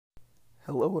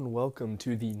Hello and welcome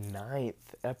to the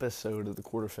ninth episode of the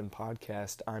Quarterfin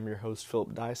Podcast. I'm your host,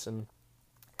 Philip Dyson.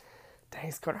 Dang,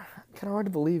 it's kind of hard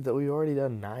to believe that we've already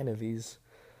done 9 of these.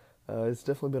 It's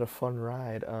definitely been a fun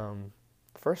ride.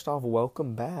 First off,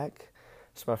 welcome back.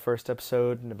 It's my first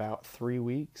episode in about 3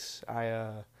 weeks.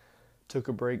 I took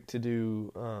a break to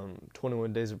do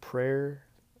 21 Days of Prayer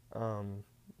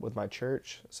with my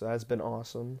church, so that's been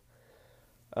awesome.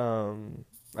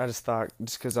 I just thought,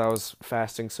 just because I was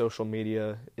fasting social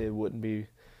media, it wouldn't be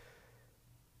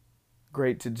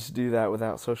great to just do that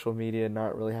without social media,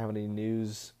 not really have any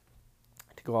news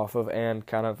to go off of, and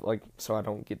kind of like, so I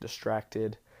don't get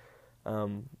distracted,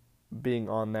 being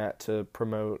on that to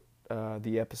promote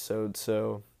the episode.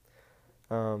 So,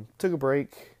 took a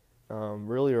break,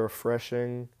 really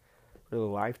refreshing, really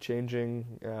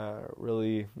life-changing,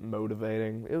 really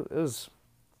motivating. It was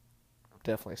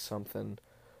definitely something.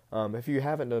 If you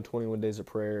haven't done 21 Days of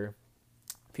Prayer,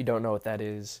 if you don't know what that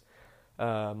is,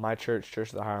 my church, Church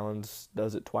of the Highlands,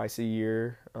 does it twice a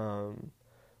year,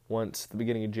 once the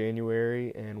beginning of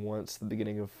January and once the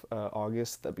beginning of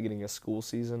August, the beginning of school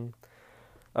season.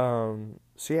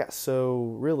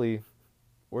 So really,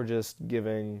 we're just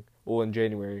giving, in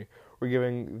January, we're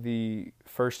giving the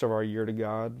first of our year to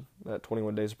God, that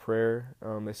 21 Days of Prayer.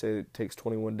 They say it takes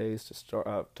 21 days to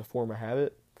start to form a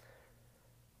habit.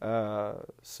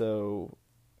 So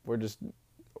we're just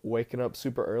waking up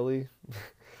super early.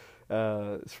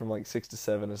 It's from like 6 to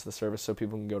 7 is the service, so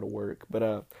people can go to work.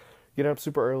 But getting up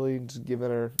super early, just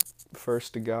giving our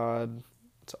first to God.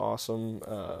 It's awesome.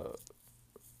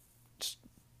 Just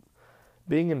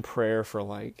being in prayer for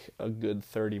like a good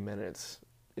 30 minutes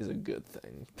is a good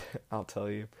thing. I'll tell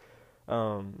you.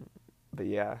 But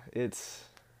yeah, it's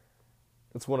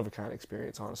one of a kind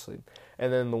experience, honestly.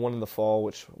 And then the one in the fall,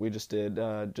 which we just did,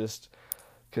 just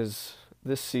because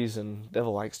this season,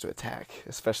 devil likes to attack,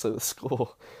 especially with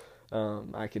school.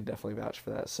 I could definitely vouch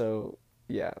for that. So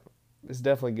yeah, it's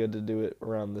definitely good to do it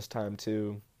around this time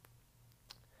too.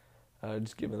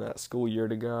 Just giving that school year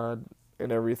to God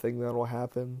and everything that'll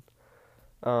happen.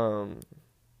 So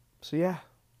yeah,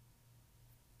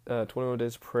 21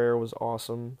 Days of Prayer was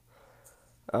awesome.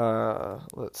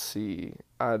 Let's see.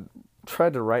 I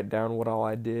tried to write down what all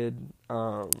I did,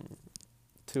 to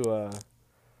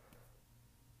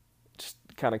just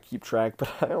kind of keep track,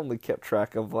 but I only kept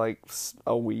track of like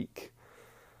a week.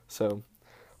 So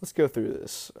let's go through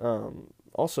this.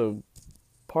 Also,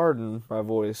 pardon my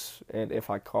voice and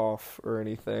if I cough or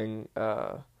anything.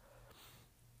 I'm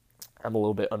a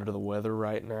little bit under the weather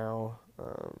right now.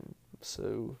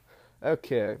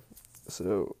 Okay.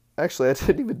 So actually, I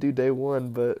didn't even do day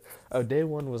one, but day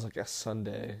one was like a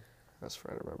Sunday. That's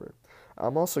right, I remember.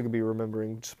 I'm also going to be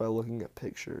remembering just by looking at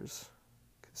pictures,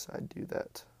 because I do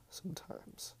that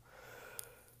sometimes.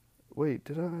 Wait,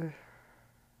 did I?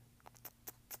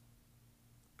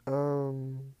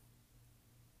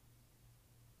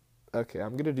 Okay,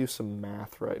 I'm going to do some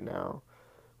math right now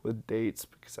with dates,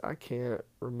 because I can't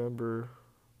remember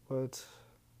what.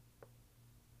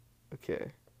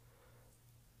 Okay.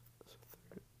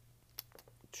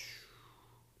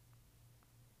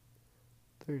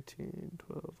 13,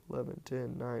 12, 11,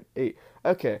 10, 9, 8.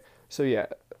 Okay, so yeah,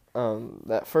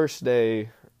 that first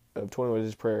day of 21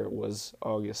 Days Prayer was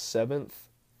August 7th.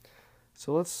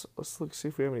 So let's look, see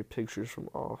if we have any pictures from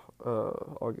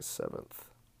August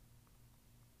 7th.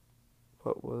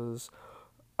 What was,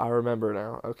 I remember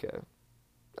now. Okay,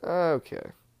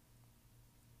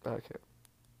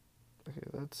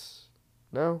 that's,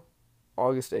 no,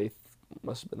 August 8th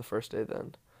must have been the first day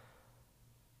then.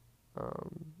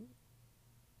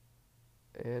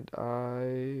 And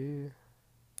I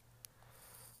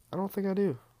don't think I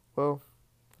do. Well,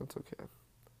 that's okay.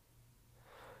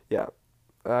 Yeah,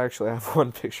 I actually have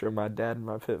one picture of my dad and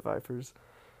my pit vipers,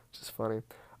 which is funny.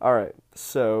 All right,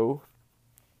 so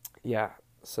yeah,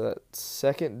 so that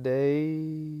second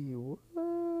day, what?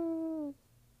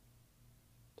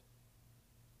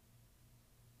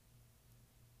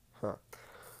 Huh?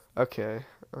 Okay.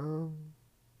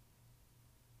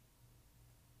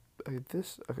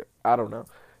 Okay. I don't know.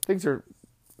 Things are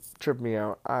tripping me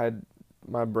out.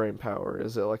 My brain power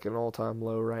is at like an all-time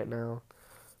low right now.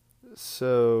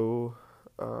 So,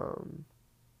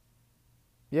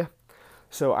 yeah.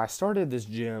 So I started this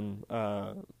gym.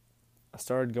 I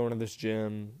started going to this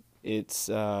gym. It's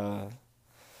kind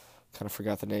of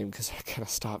forgot the name because I kind of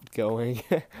stopped going.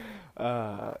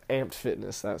 Amped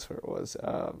Fitness. That's where it was.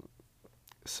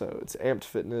 So it's Amped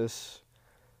Fitness.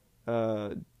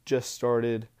 Just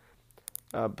started.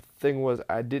 But the thing was,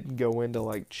 I didn't go in to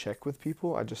like check with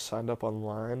people. I just signed up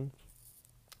online.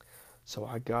 So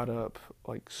I got up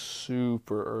like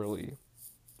super early,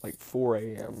 like 4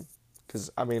 a.m. Because,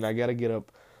 I mean, I got to get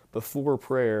up before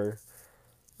prayer,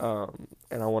 and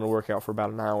I want to work out for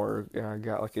about an hour. And I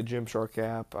got like a Gymshark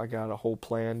app. I got a whole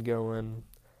plan going.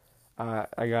 I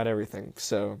got everything.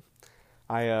 So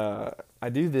I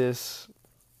do this.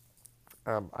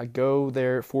 I go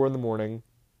there at 4 in the morning.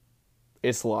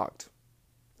 It's locked.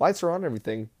 Lights are on and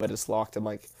everything, but it's locked. I'm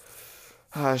like,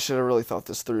 I should have really thought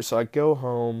this through. So I go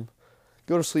home,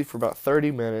 go to sleep for about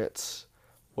 30 minutes,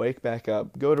 wake back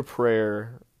up, go to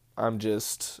prayer. I'm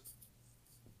just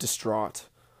distraught,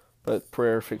 but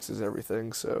prayer fixes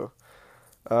everything. So,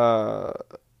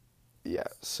 yeah,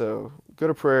 so go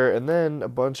to prayer, and then a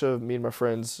bunch of me and my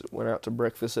friends went out to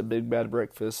breakfast at Big Bad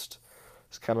Breakfast.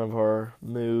 It's kind of our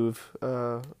move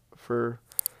for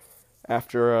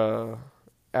after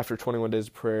 21 Days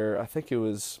of Prayer. I think it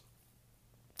was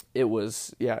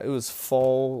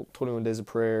fall 21 Days of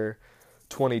Prayer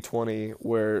 2020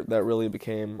 where that really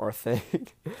became our thing.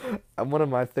 And one of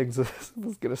my things was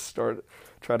gonna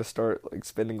try to start like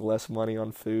spending less money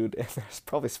on food, and I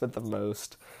probably spent the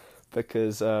most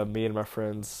because me and my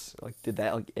friends like did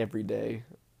that like every day.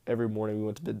 Every morning we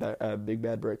went to Big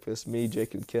Bad Breakfast. Me,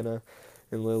 Jake, and Kenna,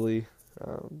 and Lily.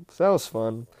 So that was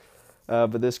fun.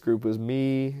 But this group was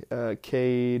me,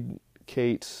 Cade,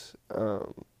 Kate,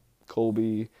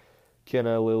 Colby,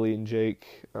 Kenna, Lily, and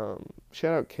Jake.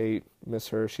 Shout out Kate, miss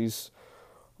her. She's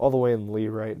all the way in Lee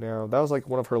right now. That was like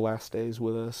one of her last days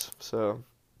with us. So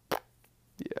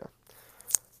yeah.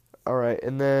 All right,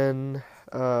 and then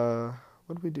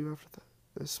what did we do after that?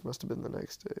 This must have been the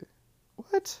next day.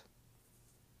 What?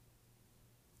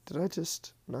 Did I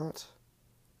just not?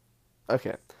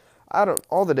 Okay.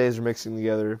 All the days are mixing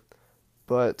together,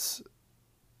 but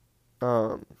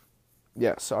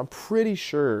yeah, so I'm pretty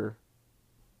sure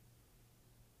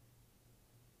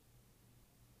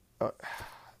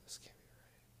this can't be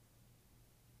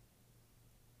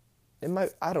right. It might,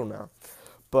 I don't know.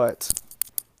 But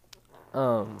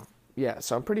yeah,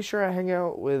 so I'm pretty sure I hang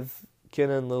out with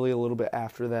Kenna and Lily a little bit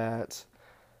after that.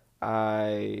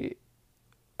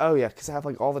 Oh yeah, because I have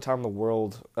like all the time in the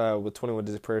world with 21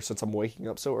 Days of Prayer since I'm waking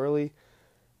up so early.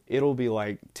 It'll be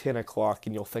like 10 o'clock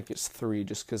and you'll think it's 3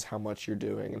 just because how much you're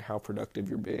doing and how productive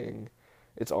you're being.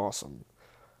 It's awesome.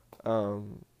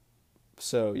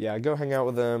 So yeah, I go hang out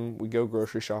with them. We go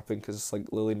grocery shopping because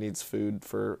like Lily needs food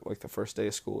for like the first day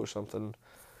of school or something.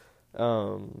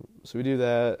 So we do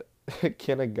that.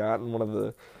 Kenna got in one of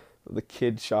the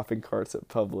kid shopping carts at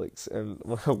Publix, and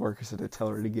one of the workers had to tell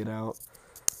her to get out.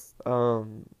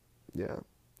 Yeah.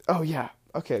 Oh yeah.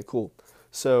 Okay, cool.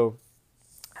 So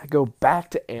I go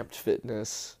back to Amped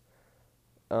Fitness,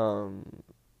 because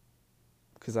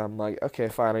I'm like, okay,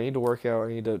 fine, I need to work out, I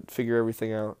need to figure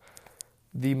everything out.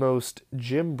 The most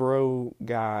gym bro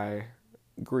guy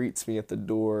greets me at the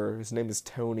door. His name is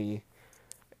Tony,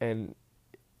 and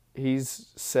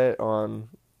he's set on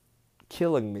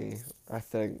killing me, I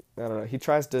think. I don't know. He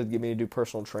tries to get me to do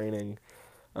personal training,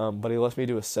 but he lets me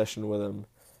do a session with him,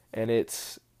 and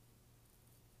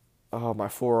my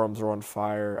forearms are on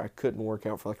fire. I couldn't work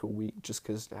out for like a week just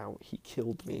because now he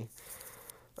killed me.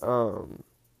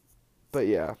 But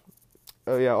yeah.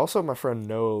 Oh yeah, also my friend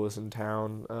Noah was in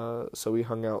town, so we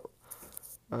hung out,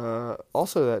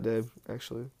 also that day,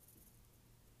 actually.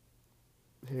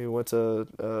 He went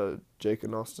to, Jake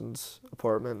and Austin's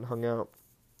apartment and hung out.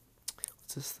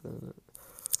 What's this thing?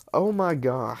 Oh my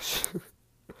gosh.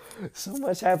 So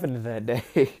much happened that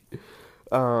day.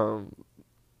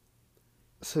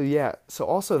 So yeah, so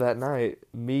also that night,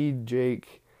 me,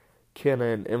 Jake, Kenna,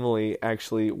 and Emily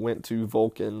actually went to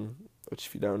Vulcan, which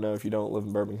if you don't know, if you don't live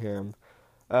in Birmingham,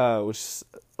 which is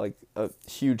like a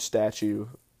huge statue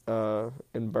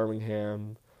in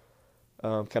Birmingham,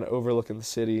 kind of overlooking the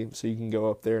city, so you can go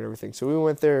up there and everything. So we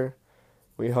went there,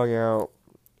 we hung out,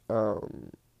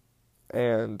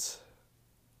 and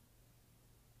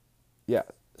yeah,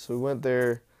 so we went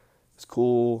there. It was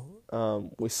cool.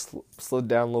 We slid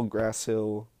down a little grass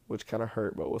hill, which kind of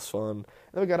hurt, but was fun. And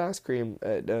then we got ice cream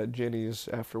at Jenny's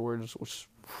afterwards, which was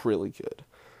really good.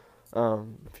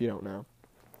 If you don't know.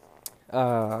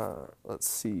 Let's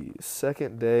see.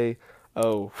 Second day.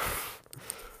 Oh,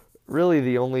 really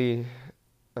the only,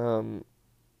 I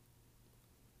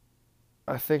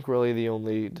think really the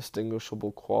only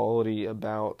distinguishable quality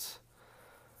about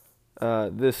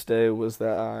this day was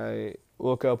that I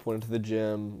woke up, went to the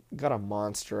gym, got a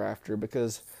Monster after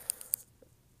because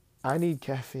I need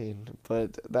caffeine,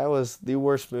 but that was the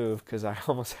worst move because I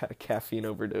almost had a caffeine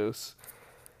overdose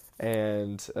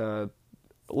and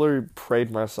literally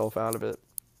prayed myself out of it.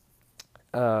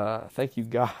 Thank you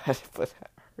God, but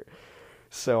that hurt.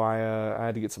 So I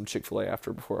had to get some Chick-fil-A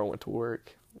after before I went to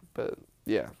work, but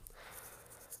yeah.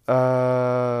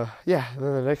 Yeah, and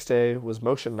then the next day was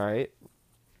motion night,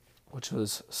 which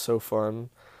was so fun.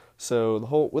 So the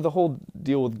whole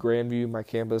deal with Grandview, my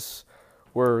campus,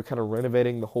 we're kind of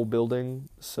renovating the whole building,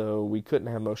 so we couldn't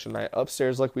have motion night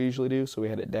upstairs like we usually do, so we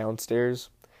had it downstairs,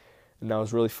 and that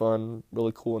was really fun,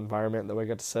 really cool environment that we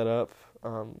got to set up.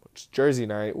 Which Jersey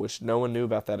night, which no one knew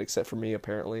about that except for me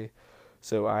apparently,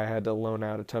 so I had to loan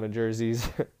out a ton of jerseys,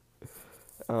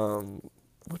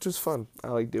 which was fun. I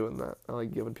like doing that. I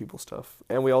like giving people stuff,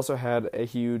 and we also had a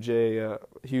huge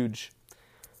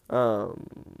um,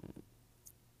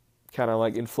 kind of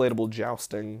like inflatable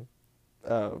jousting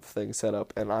thing set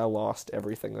up, and I lost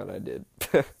everything that I did.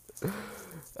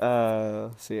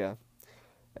 So yeah,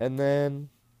 and then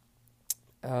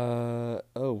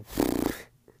oh,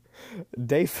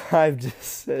 day 5 just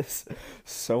says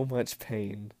so much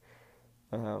pain,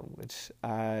 which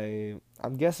I'm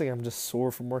guessing I'm just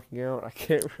sore from working out. I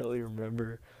can't really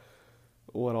remember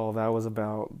what all that was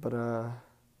about, but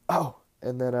oh,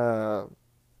 and then oh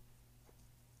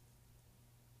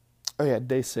yeah,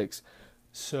 day 6.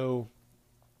 So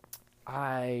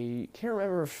I can't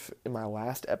remember if in my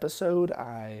last episode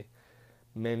I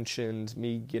mentioned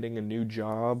me getting a new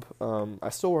job. I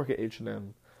still work at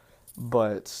H&M,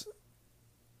 but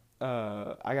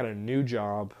I got a new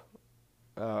job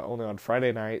only on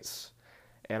Friday nights,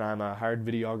 and I'm a hired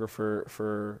videographer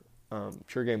for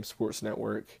Pure Game Sports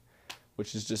Network,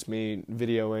 which is just me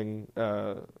videoing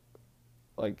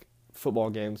like football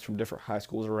games from different high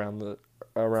schools around the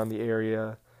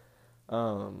area.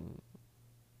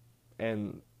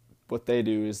 And what they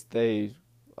do is they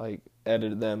like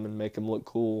edit them and make them look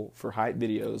cool for hype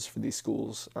videos for these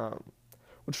schools,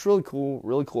 which is really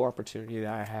cool opportunity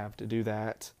that I have to do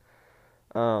that.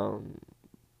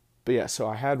 But yeah, so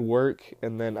I had work,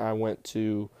 and then I went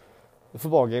to the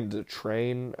football game to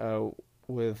train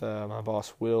with my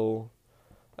boss Will.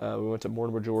 We went to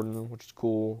Mortimer Jordan, which is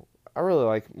cool. I really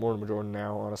like Mortimer Jordan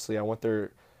now, honestly. I went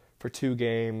there for 2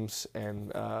 games,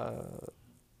 and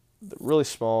really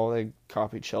small. They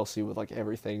copied Chelsea with like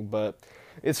everything, but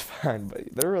it's fine. But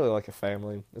they're really like a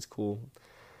family. It's cool.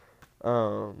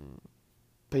 But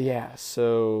yeah,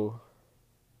 so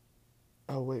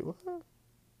oh wait, what?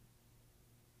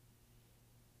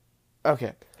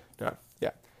 Okay, no, yeah.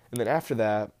 And then after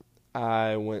that,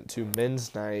 I went to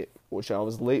men's night, which I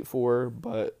was late for,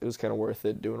 but it was kind of worth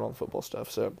it doing all the football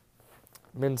stuff. So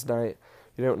men's night,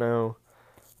 you don't know,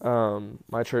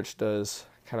 my church does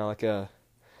kind of like they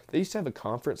used to have a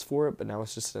conference for it, but now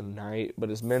it's just a night. But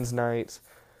it's men's night,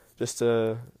 just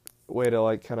a way to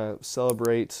like kind of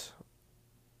celebrate.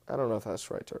 I don't know if that's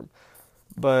the right term,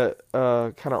 but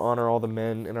kind of honor all the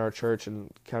men in our church and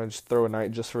kind of just throw a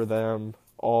night just for them.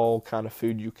 All kind of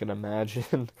food you can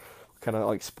imagine, kind of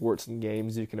like sports and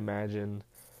games you can imagine.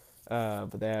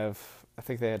 But I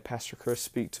think they had Pastor Chris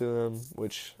speak to them,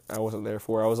 which I wasn't there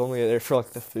for. I was only there for like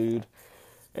the food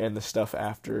and the stuff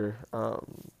after.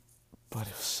 But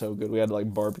it was so good. We had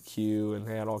like barbecue, and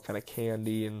they had all kind of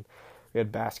candy, and we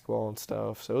had basketball and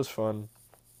stuff. So it was fun.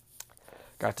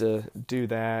 Got to do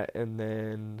that, and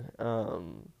then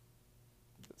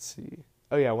let's see.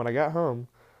 Oh yeah, when I got home,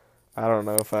 I don't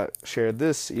know if I shared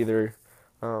this either,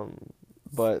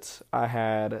 but I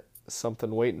had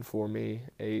something waiting for me,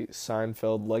 a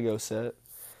Seinfeld Lego set.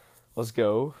 Let's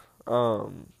go.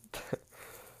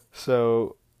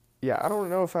 So yeah, I don't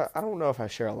know if I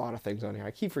share a lot of things on here.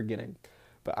 I keep forgetting,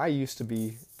 but I used to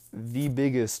be the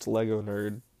biggest Lego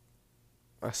nerd.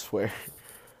 I swear.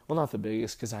 Well, not the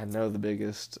biggest, because I know the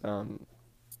biggest.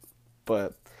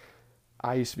 But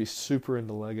I used to be super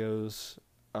into Legos.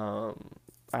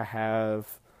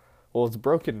 It's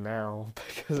broken now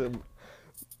because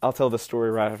I'll tell the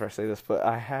story right after I say this. But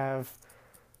I have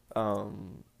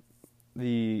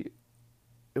it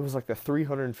was like the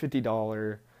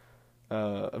 $350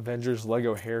 Avengers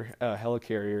Lego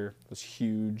helicarrier. It was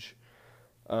huge.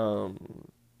 But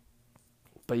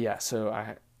yeah, so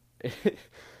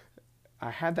I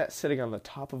had that sitting on the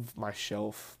top of my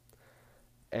shelf,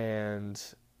 and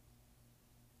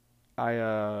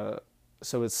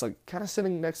so it's like kind of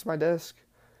sitting next to my desk,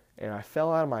 and I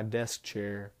fell out of my desk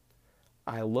chair.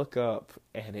 I look up,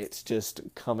 and it's just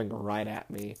coming right at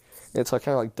me. It's like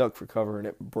kind of like duck for cover, and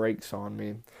it breaks on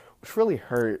me, which really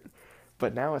hurt.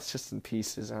 But now it's just in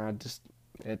pieces, and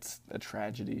it's a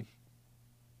tragedy.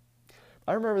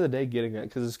 I remember the day getting it,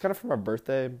 because it's kind of for my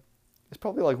birthday. It's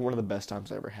probably like one of the best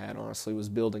times I ever had, honestly, was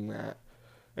building that.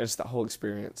 And just that whole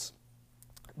experience.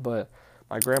 But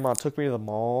my grandma took me to the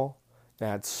mall, and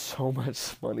I had so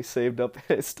much money saved up,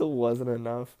 and it still wasn't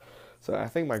enough. So I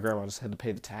think my grandma just had to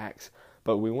pay the tax.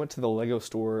 But we went to the Lego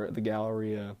store at the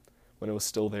Galleria when it was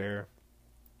still there.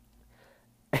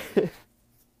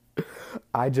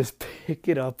 I just pick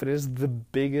it up, and it's the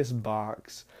biggest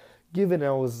box. Given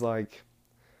I was like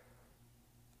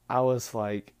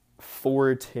 4'10",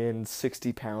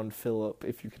 60-pound Philip,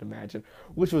 if you can imagine,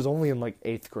 which was only in like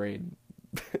 8th grade.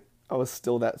 I was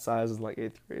still that size in like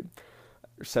 8th grade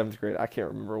or 7th grade. I can't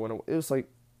remember when it was like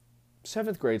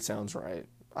 7th grade sounds right.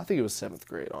 I think it was 7th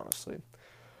grade, honestly.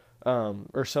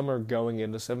 Or summer going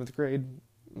into 7th grade.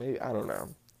 Maybe, I don't know.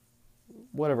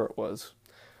 Whatever it was.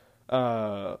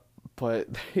 But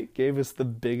they gave us the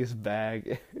biggest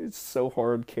bag. It's so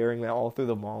hard carrying that all through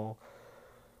the mall.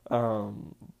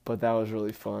 But that was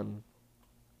really fun.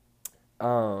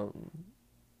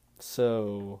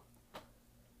 So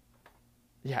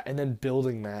yeah, and then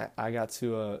building that, I got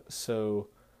to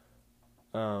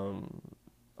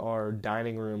our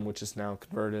dining room, which is now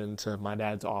converted into my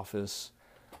dad's office,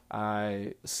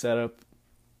 I set up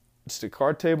just a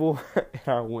card table and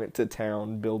I went to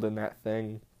town building that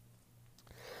thing.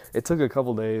 It took a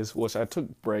couple days, which I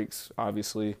took breaks,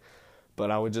 obviously,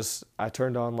 but I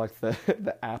turned on like the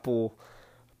the Apple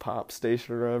pop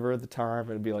station or whatever at the time,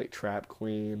 and it'd be like Trap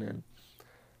Queen and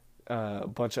a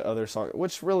bunch of other songs,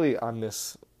 which really I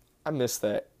miss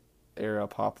that era of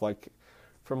pop, like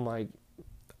from like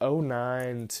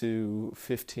 '09 to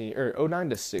 15 or '09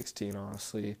 to 16,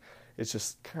 honestly. It's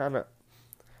just kind of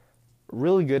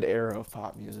really good era of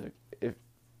pop music, if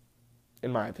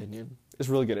in my opinion. It's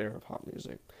really good era of pop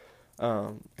music.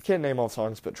 I can't name all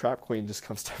songs, but Trap Queen just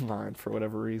comes to mind for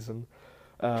whatever reason.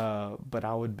 But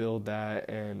I would build that,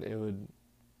 and it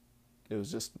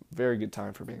was just a very good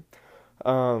time for me.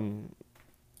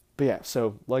 But yeah,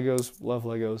 so Legos, love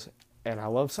Legos, and I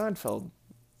love Seinfeld.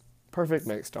 Perfect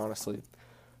mixed, honestly.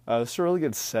 It's a really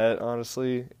good set,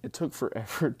 honestly. It took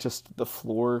forever, just the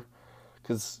floor,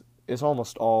 because it's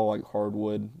almost all like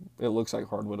hardwood. It looks like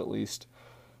hardwood, at least,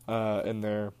 in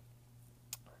there.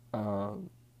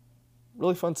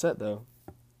 Really fun set, though.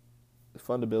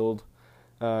 Fun to build,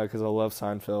 because I love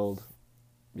Seinfeld.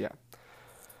 Yeah.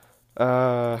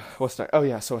 What's next? Oh,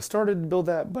 yeah, so I started to build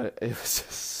that, but it was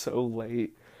just so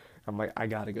late. I'm like, I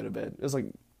gotta go to bed. It was like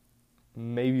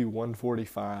maybe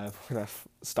 1:45 when I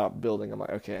stopped building. I'm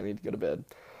like, okay, I need to go to bed.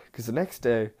 Because the next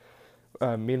day,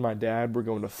 me and my dad were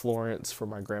going to Florence for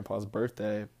my grandpa's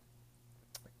birthday.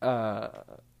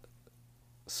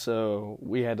 So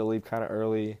we had to leave kind of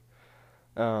early.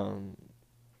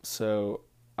 So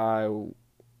oh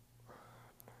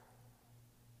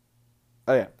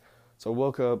yeah. So I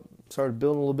woke up, started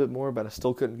building a little bit more, but I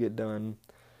still couldn't get done.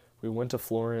 We went to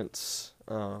Florence,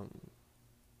 and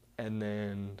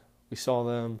then we saw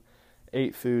them,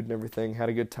 ate food and everything, had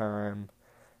a good time,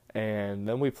 and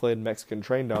then we played Mexican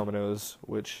Train Dominoes,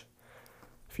 which,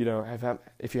 if you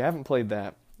haven't played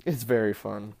that, it's very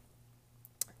fun.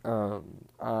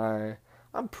 I'm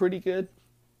pretty good,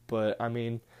 but I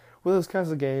mean, with those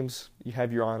kinds of games, you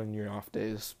have your on and your off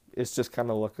days. It's just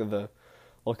kind of luck of the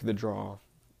draw,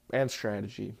 and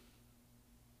strategy.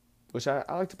 Which I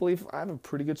like to believe I have a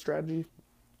pretty good strategy,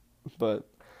 but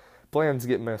plans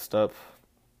get messed up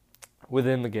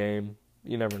within the game.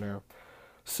 You never know.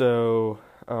 So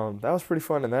that was pretty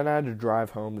fun, and then I had to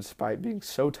drive home despite being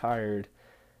so tired.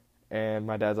 And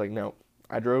my dad's like, "No,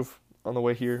 I drove on the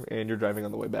way here, and you're driving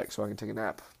on the way back, so I can take a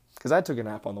nap." Because I took a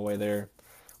nap on the way there,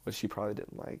 which she probably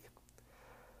didn't like.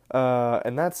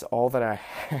 And that's all that I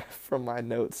have from my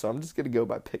notes, so I'm just going to go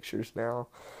by pictures now.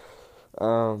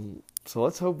 So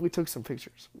let's hope we took some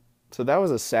pictures. So that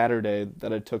was a Saturday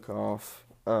that I took off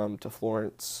to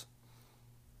Florence.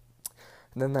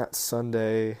 And then that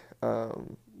Sunday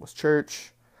was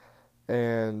church,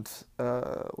 and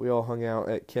we all hung out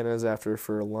at Kenna's after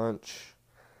for lunch,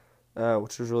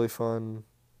 which was really fun.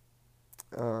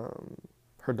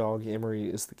 Her dog, Emery,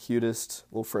 is the cutest,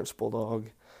 little French bulldog.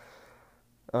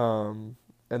 And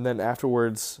then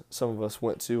afterwards, some of us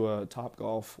went to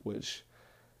Topgolf, which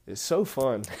is so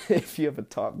fun. If you have a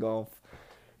Topgolf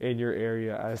in your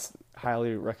area, I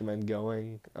highly recommend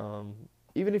going.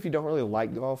 Even if you don't really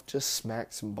like golf, just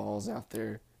smack some balls out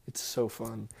there. It's so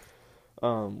fun.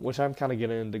 Which I'm kind of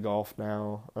getting into golf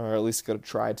now, or at least gonna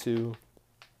try to.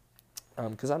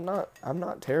 Because I'm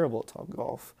not terrible at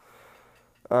Topgolf.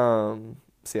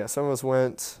 So yeah, some of us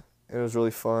went. It was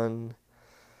really fun.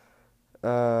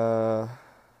 What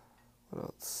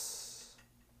else?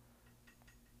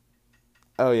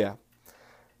 Oh yeah.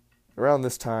 Around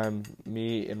this time,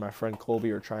 me and my friend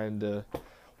Colby are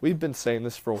we've been saying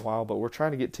this for a while, but we're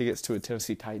trying to get tickets to a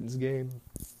Tennessee Titans game.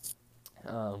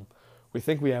 We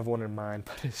think we have one in mind,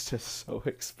 but it's just so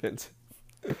expensive.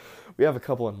 We have a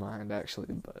couple in mind,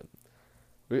 actually, but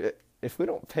if we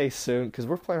don't pay soon, because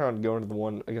we're planning on going to the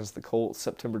one against the Colts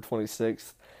September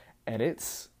 26th, and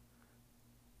it's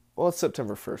well, it's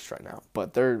September 1st right now,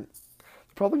 but they're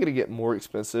probably going to get more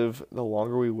expensive the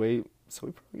longer we wait, so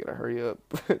we probably got to hurry up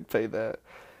and pay that.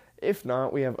 If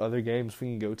not, we have other games we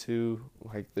can go to.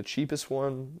 Like, the cheapest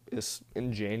one is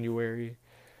in January,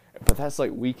 but that's like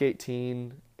week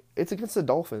 18. It's against the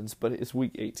Dolphins, but it's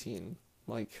week 18.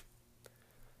 Like,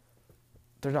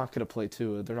 they're not going to play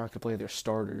Tua. They're not going to play their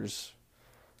starters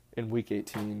in week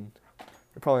 18.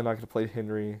 They're probably not going to play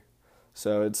Henry.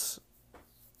 So it's,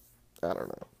 I don't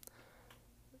know.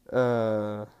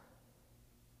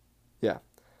 Yeah.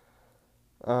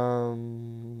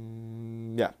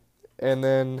 Yeah. And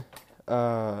then,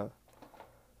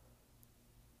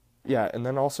 yeah, and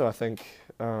then also I think,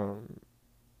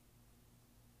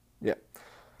 yeah.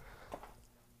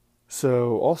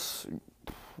 So also,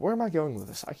 where am I going with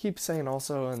this? I keep saying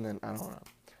also, and then I don't know.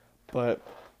 But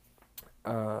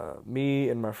me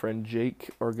and my friend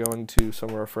Jake are going to some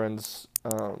of our friends'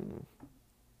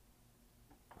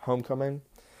 homecoming,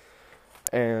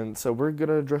 and so we're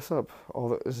gonna dress up.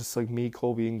 It's just like me,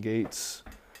 Colby, and Gates,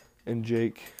 and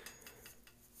Jake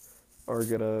are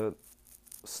gonna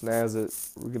snazz it.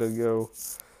 We're gonna go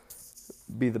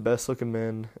be the best looking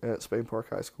men at Spain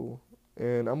Park High School.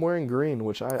 And I'm wearing green,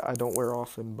 which I don't wear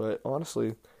often, but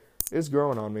honestly, it's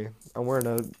growing on me. I'm wearing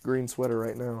a green sweater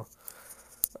right now.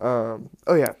 Oh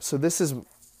yeah, so this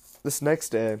next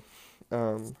day,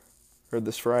 or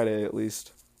this Friday at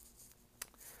least,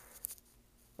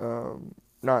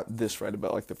 not this Friday,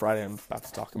 but like the Friday I'm about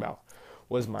to talk about,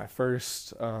 was my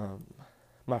first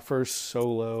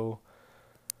solo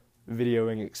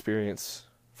videoing experience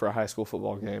for a high school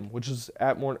football game, which is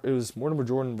it was Mortimer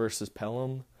Jordan versus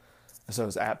Pelham. So I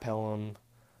was at Pelham,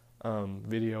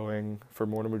 videoing for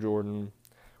Mortimer Jordan,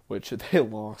 which they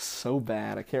lost so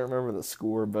bad. I can't remember the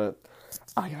score, but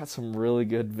I got some really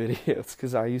good videos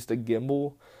because I used a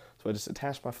gimbal. So I just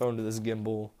attached my phone to this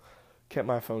gimbal, kept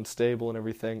my phone stable and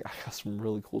everything. I got some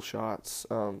really cool shots,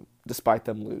 despite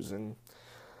them losing.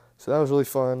 So that was really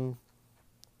fun.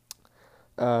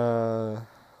 Let's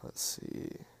see.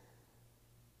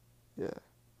 Yeah.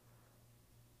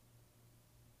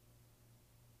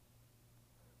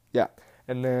 Yeah.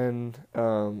 And then,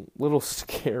 little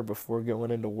scare before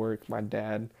going into work, my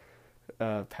dad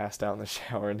passed out in the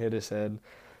shower and hit his head.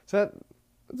 So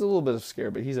it's a little bit of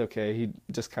scare, but he's okay. He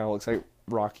just kind of looks like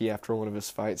Rocky after one of his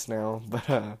fights now.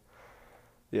 But,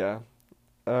 yeah.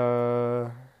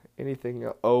 Anything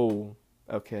else? Oh,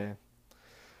 okay.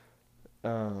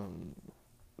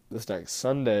 This next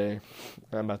Sunday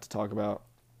I'm about to talk about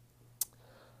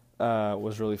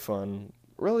was really fun.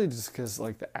 Really just because,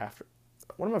 like,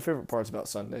 one of my favorite parts about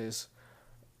Sundays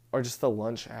are just the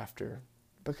lunch after,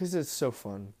 because it's so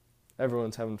fun.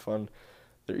 Everyone's having fun.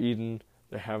 They're eating,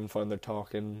 they're having fun, they're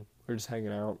talking, we're just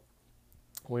hanging out.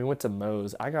 We went to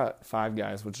Moe's. I got Five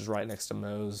Guys, which is right next to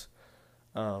Moe's,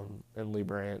 in Lee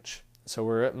Branch. So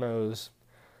we're at Moe's,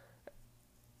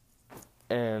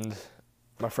 and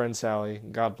my friend Sally,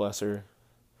 God bless her,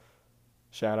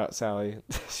 shout out Sally,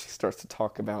 she starts to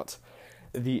talk about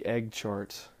the egg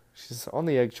chart. She's on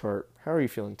the egg chart. How are you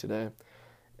feeling today?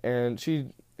 And she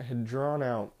had drawn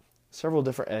out several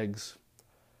different eggs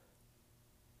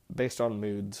based on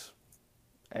moods.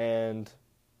 And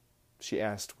she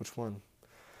asked which one.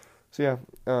 So yeah,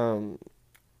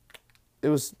 it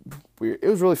was weird. It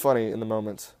was really funny in the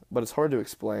moment, but it's hard to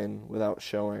explain without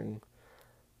showing.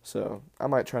 So I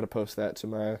might try to post that to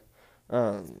my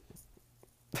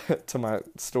to my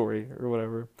story or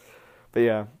whatever. But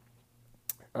yeah.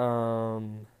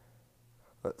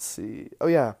 Let's see. Oh,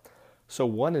 yeah. So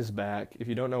One is back. If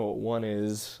you don't know what One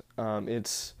is,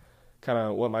 it's kind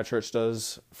of what my church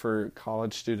does for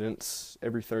college students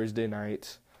every Thursday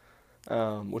night,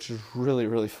 which is really,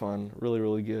 really fun. Really,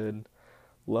 really good.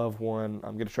 Love One.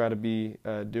 I'm going to try to be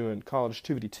doing College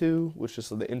Activity 2, which is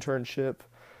the internship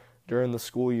during the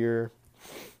school year.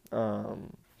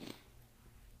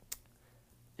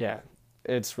 Yeah,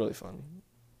 it's really fun.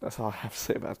 That's all I have to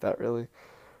say about that, really.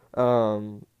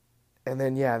 And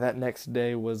then, yeah, that next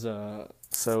day was,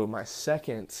 so my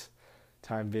second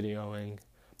time videoing,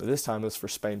 but this time it was for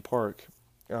Spain Park.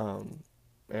 And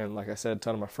like I said, a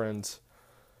ton of my friends,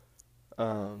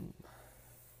 go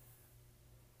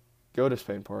to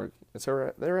Spain Park. And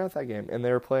so they were at that game, and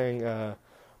they were playing,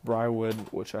 Briarwood,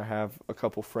 which I have a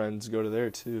couple friends go to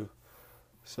there too.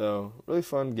 So, really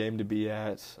fun game to be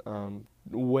at.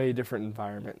 Way different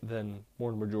environment than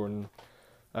Mortimer Jordan,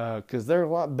 because they're a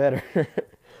lot better.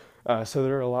 So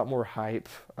they're a lot more hype,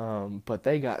 but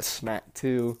they got smacked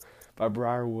too by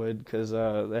Briarwood because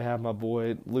they have my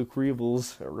boy Luke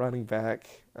Rebels at running back.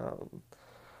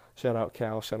 Shout out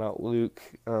Cal, shout out Luke.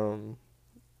 But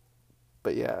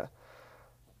yeah,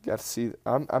 got to see.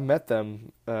 I met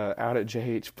them out at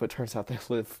JH, but turns out they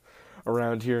live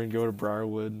around here and go to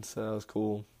Briarwood, so that was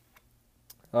cool.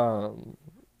 Um,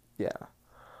 yeah,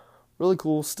 really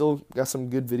cool. Still got some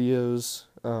good videos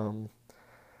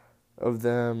of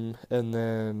them, and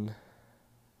then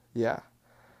yeah.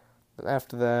 And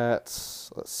after that,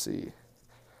 let's see.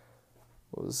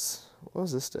 What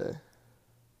was this day?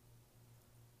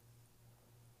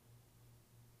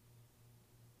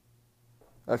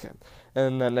 Okay,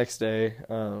 and that next day,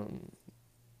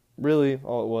 really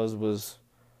all it was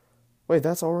wait,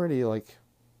 that's already like,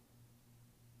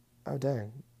 oh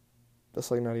dang, that's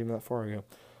like not even that far ago.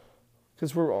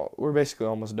 Because we're basically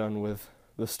almost done with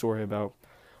the story about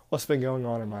what's been going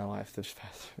on in my life this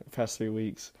past 3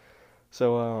 weeks.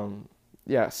 So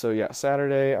yeah,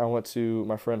 Saturday I went to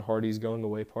my friend Hardy's going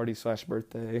away party /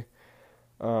 birthday,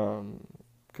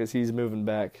 because he's moving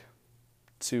back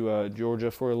to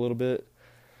Georgia for a little bit.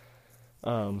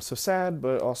 So sad,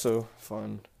 but also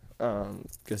fun,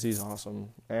 because he's awesome.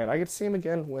 And I get to see him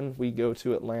again when we go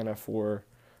to Atlanta for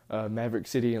Maverick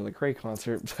City and Lecrae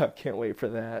concert. I can't wait for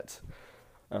that.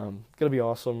 Gonna be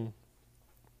awesome.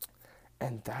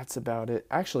 And that's about it.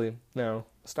 Actually, no,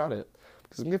 that's not it.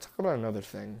 Because I'm gonna talk about another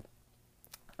thing.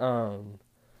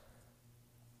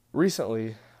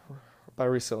 Recently, by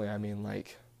recently I mean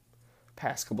like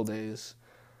past couple days.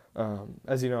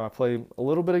 As you know, I play a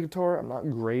little bit of guitar. I'm not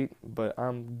great, but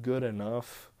I'm good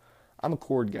enough. I'm a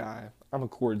chord guy. I'm a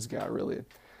chords guy, really.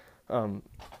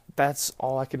 That's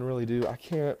all I can really do.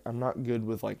 I'm not good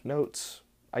with like notes.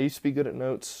 I used to be good at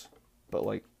notes, but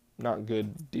like not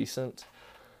good, decent.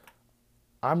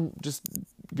 I'm just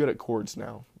good at chords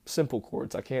now. Simple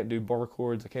chords. I can't do bar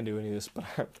chords. I can't do any of this,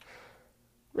 but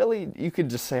really, you could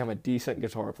just say I'm a decent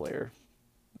guitar player.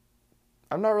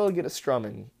 I'm not really good at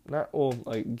strumming.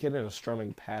 Like getting a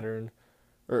strumming pattern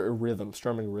or a rhythm,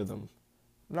 strumming rhythm.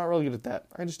 I'm not really good at that.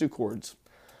 I just do chords.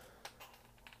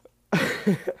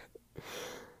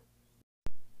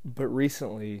 But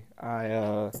recently,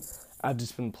 I've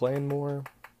just been playing more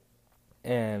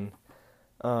and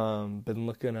been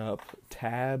looking up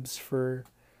tabs for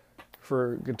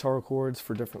guitar chords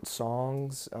for different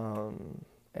songs,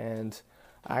 and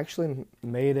I actually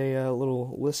made a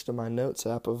little list in my notes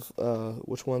app of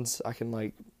which ones I can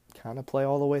like kind of play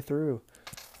all the way through.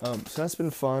 So that's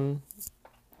been fun,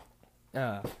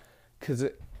 because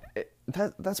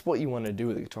that's what you want to do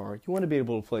with the guitar. You want to be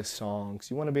able to play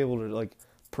songs. You want to be able to like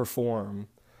perform.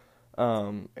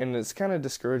 And it's kind of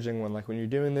discouraging when you're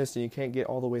doing this and you can't get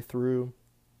all the way through.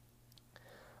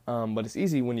 But it's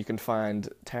easy when you can find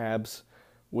tabs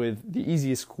with the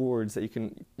easiest chords that you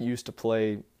can use to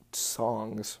play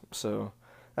songs. So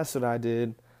that's what I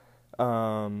did.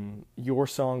 Your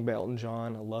Song by Elton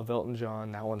John. I love Elton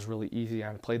John. That one's really easy.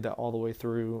 I played that all the way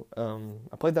through.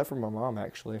 I played that for my mom,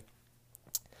 actually.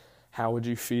 How Would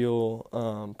You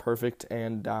Feel? Perfect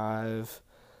and Dive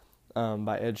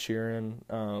by Ed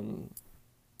Sheeran.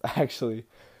 Actually,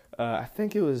 I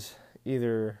think it was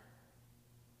either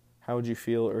How Would You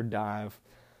Feel or Dive.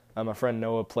 My friend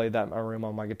Noah played that in my room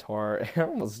on my guitar, and I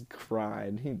almost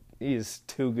cried. He is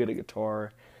too good at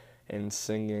guitar and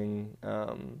singing.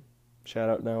 Shout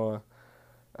out Noah.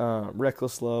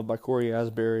 Reckless Love by Corey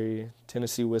Asbury.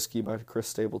 Tennessee Whiskey by Chris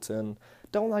Stapleton.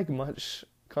 Don't like much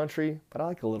country, but I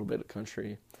like a little bit of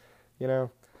country, you know?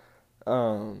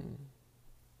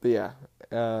 But yeah,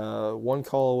 One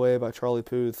Call Away by Charlie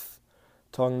Puth.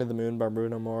 Talking to the Moon by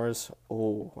Bruno Mars.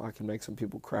 Oh, I can make some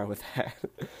people cry with that.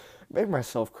 Made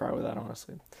myself cry with that,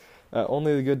 honestly.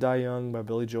 Only the Good Die Young by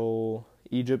Billy Joel.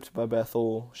 Egypt by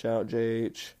Bethel. Shout out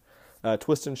JH.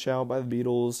 Twist and Shout by the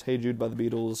Beatles. Hey Jude by the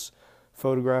Beatles.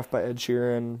 Photograph by Ed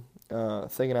Sheeran.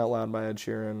 Thinking Out Loud by Ed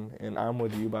Sheeran. And I'm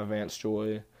With You by Vance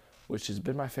Joy, which has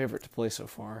been my favorite to play so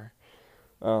far.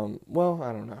 Well,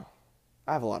 I don't know.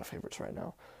 I have a lot of favorites right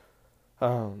now.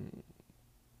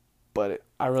 But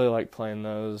I really like playing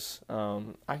those.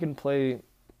 I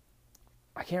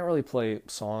can't really play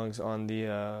songs on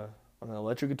the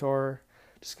electric guitar,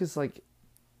 just because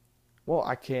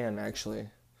I can actually.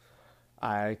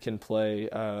 I can play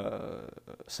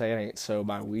Say It Ain't So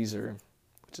by Weezer,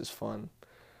 which is fun.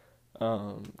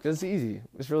 Because it's easy.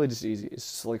 It's really just easy.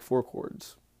 It's just like 4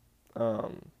 chords.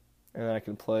 And then I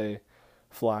can play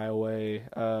Fly Away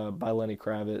by Lenny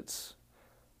Kravitz.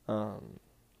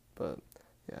 But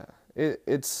yeah,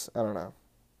 it's I don't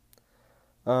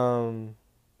know.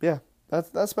 Yeah,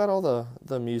 that's about all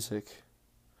the music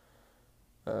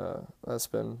that's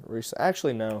been recent.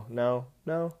 Actually, no.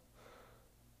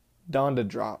 Donda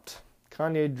dropped.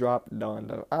 Kanye dropped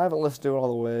Donda. I haven't listened to it all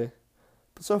the way,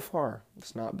 but so far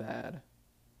it's not bad.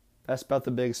 That's about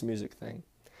the biggest music thing.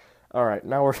 All right,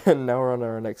 now we're on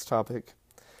our next topic,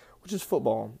 which is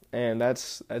football, and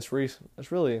that's recent.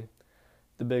 That's really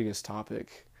the biggest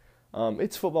topic.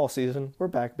 It's football season. We're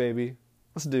back, baby.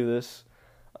 Let's do this.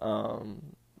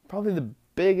 Probably the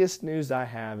biggest news I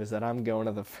have is that I'm going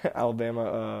to the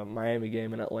Alabama Miami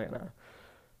game in Atlanta,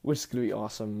 which is gonna be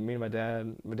awesome. Me and my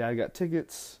dad got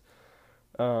tickets.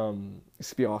 It's gonna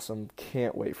be awesome.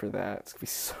 Can't wait for that. It's gonna be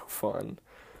so fun.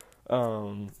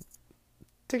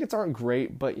 Tickets aren't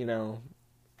great, but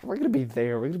we're gonna be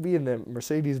there. We're gonna be in the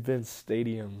Mercedes-Benz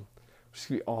Stadium, which is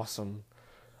gonna be awesome.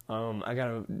 I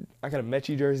got a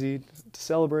Mechie jersey to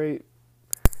celebrate.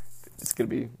 It's gonna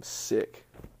be sick.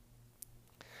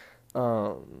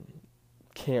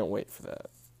 Can't wait for that.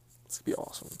 It's gonna be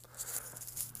awesome.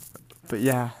 But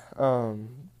yeah,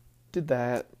 did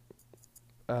that.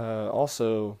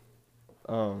 Also,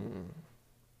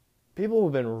 people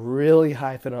have been really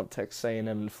hyping up Texas A&M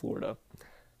in Florida.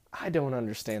 I don't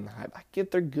understand the hype. I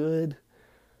get they're good,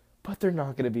 but they're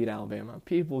not going to beat Alabama.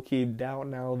 People keep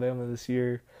doubting Alabama this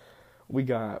year.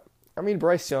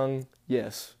 Bryce Young,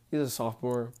 yes, he's a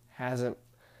sophomore,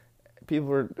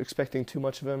 people are expecting too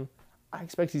much of him. I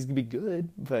expect he's going to be good,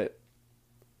 but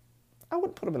I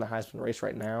wouldn't put him in the Heisman race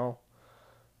right now.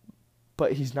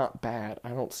 But he's not bad. I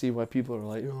don't see why people are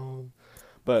like, oh.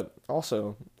 But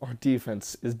also, our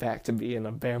defense is back to being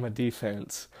a Bama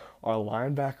defense. Our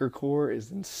linebacker core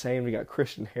is insane. We got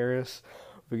Christian Harris.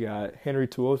 We got Henry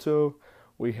Tuoto.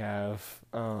 We have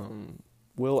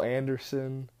Will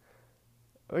Anderson.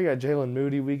 We got Jalen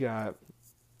Moody. We got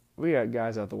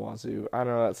guys out the wazoo. I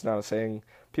know that's not a saying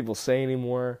people say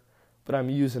anymore, but I'm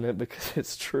using it because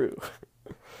it's true.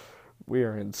 We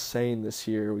are insane this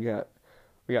year. We got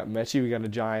Mechie. We got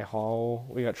Agiye Hall.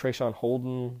 We got Trayshawn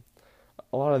Holden.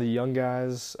 A lot of the young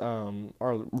guys,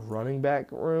 our running back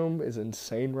room is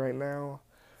insane right now.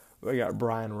 We got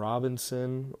Brian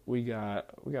Robinson. We got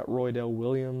Roydell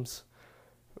Williams.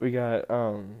 We got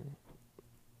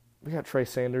Trey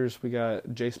Sanders. We got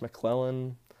Jace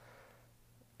McClellan.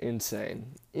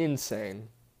 Insane.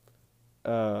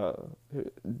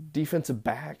 Defensive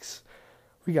backs.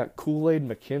 We got Kool-Aid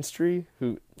McKinstry,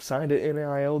 who signed an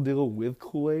NIL deal with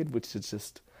Kool-Aid, which is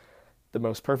just the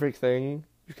most perfect thing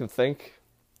you can think.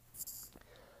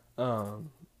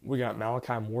 We got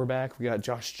Malachi Moore back. We got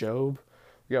Josh Jobe.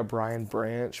 We got Brian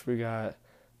Branch. We got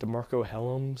DeMarco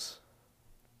Helms.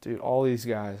 Dude, all these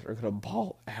guys are going to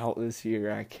ball out this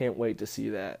year. I can't wait to see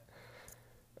that.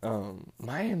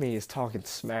 Miami is talking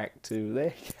smack, too.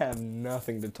 They have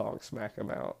nothing to talk smack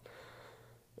about.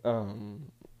 So,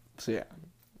 yeah.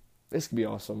 This could be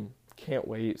awesome. Can't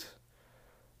wait.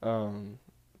 I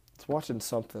was watching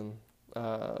something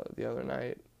the other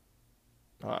night.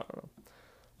 I don't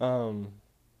know.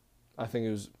 I think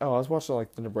it was... I was watching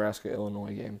the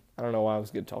Nebraska-Illinois game. I don't know why I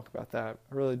was going to talk about that.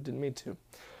 I really didn't mean to.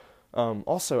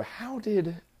 Also, how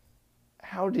did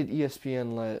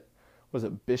ESPN let... Was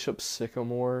it Bishop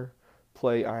Sycamore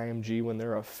play IMG when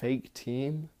they're a fake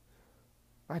team?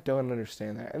 I don't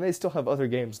understand that. And they still have other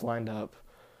games lined up.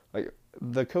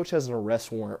 The coach has an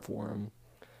arrest warrant for him.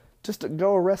 Just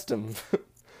go arrest him.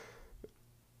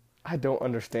 I don't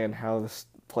understand how this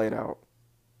played out.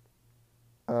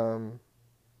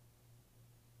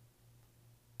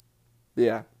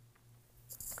 Yeah.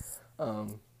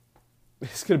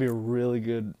 It's going to be a really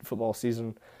good football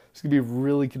season. It's going to be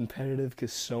really competitive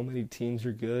because so many teams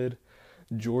are good.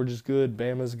 Georgia's good.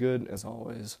 Bama's good, as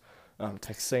always.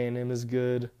 Texas A&M is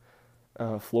good.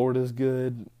 Florida's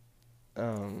good.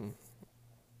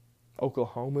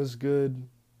 Oklahoma's good.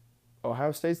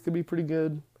 Ohio State's going to be pretty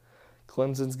good.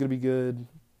 Clemson's going to be good.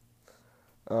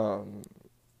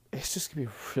 It's just going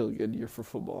to be a really good year for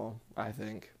football, I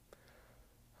think.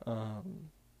 It's going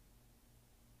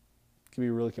to be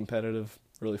really competitive,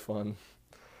 really fun.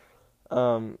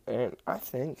 And I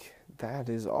think that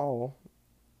is all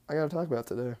I got to talk about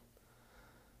today.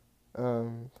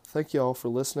 Thank you all for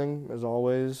listening, as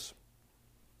always.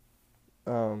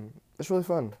 It's really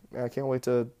fun. I can't wait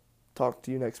to talk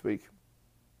to you next week.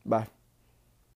 Bye.